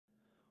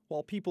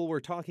While people were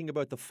talking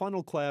about the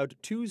funnel cloud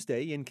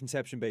Tuesday in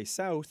Conception Bay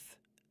South,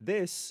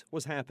 this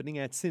was happening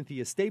at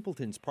Cynthia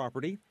Stapleton's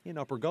property in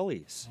Upper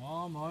Gullies.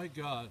 Oh my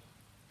God.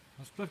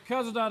 That's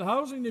because of that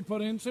housing they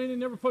put in, saying they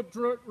never put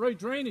right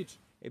drainage.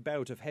 A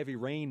bout of heavy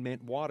rain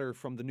meant water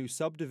from the new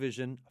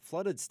subdivision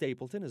flooded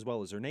Stapleton as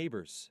well as her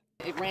neighbours.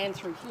 It ran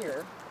through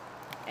here,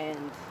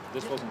 and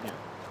This wasn't here?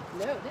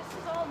 no, this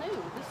is all new.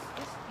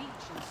 This beach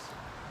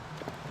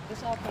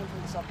this all came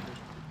from the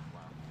subdivision.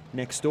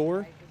 Next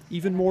door,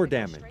 even more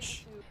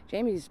damage.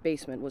 Jamie's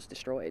basement was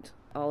destroyed.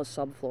 All his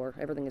subfloor,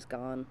 everything is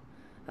gone.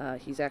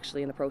 He's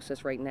actually in the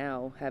process right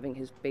now having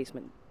his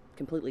basement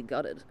completely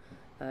gutted.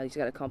 He's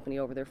got a company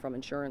over there from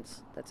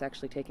insurance that's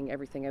actually taking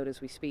everything out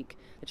as we speak.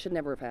 It should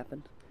never have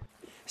happened.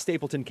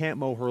 Stapleton can't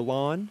mow her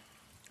lawn.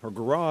 Her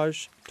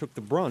garage took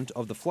the brunt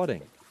of the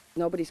flooding.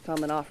 Nobody's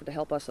come and offered to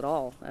help us at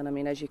all. And I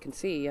mean, as you can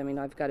see,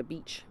 I've got a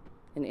beach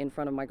in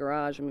front of my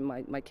garage. I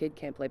mean, my kid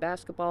can't play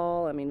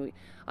basketball. I mean,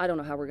 I don't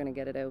know how we're going to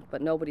get it out,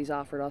 but nobody's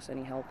offered us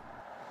any help.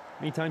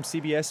 Meantime,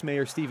 CBS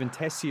Mayor Stephen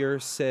Tessier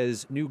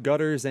says new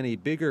gutters and a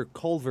bigger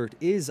culvert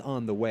is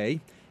on the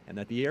way, and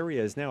that the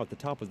area is now at the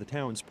top of the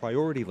town's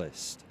priority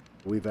list.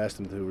 We've asked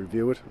them to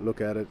review it, look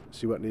at it,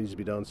 see what needs to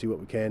be done, see what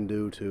we can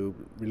do to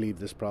relieve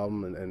this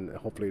problem and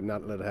hopefully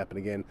not let it happen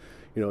again.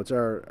 You know, it's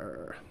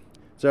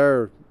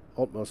our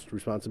utmost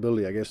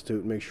responsibility, I guess,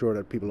 to make sure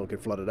that people don't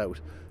get flooded out.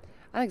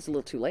 I think it's a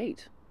little too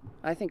late.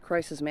 I think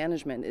crisis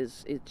management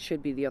it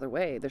should be the other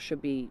way. There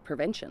should be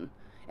prevention.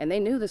 And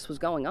they knew this was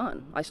going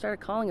on. I started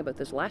calling about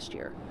this last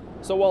year.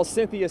 So while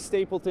Cynthia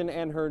Stapleton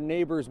and her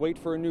neighbors wait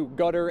for a new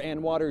gutter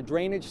and water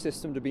drainage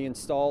system to be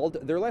installed,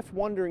 they're left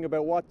wondering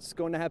about what's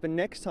going to happen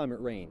next time it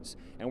rains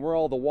and where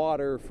all the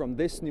water from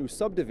this new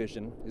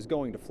subdivision is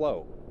going to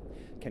flow.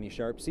 Kenny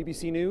Sharpe,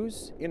 CBC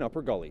News in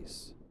Upper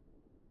Gullies.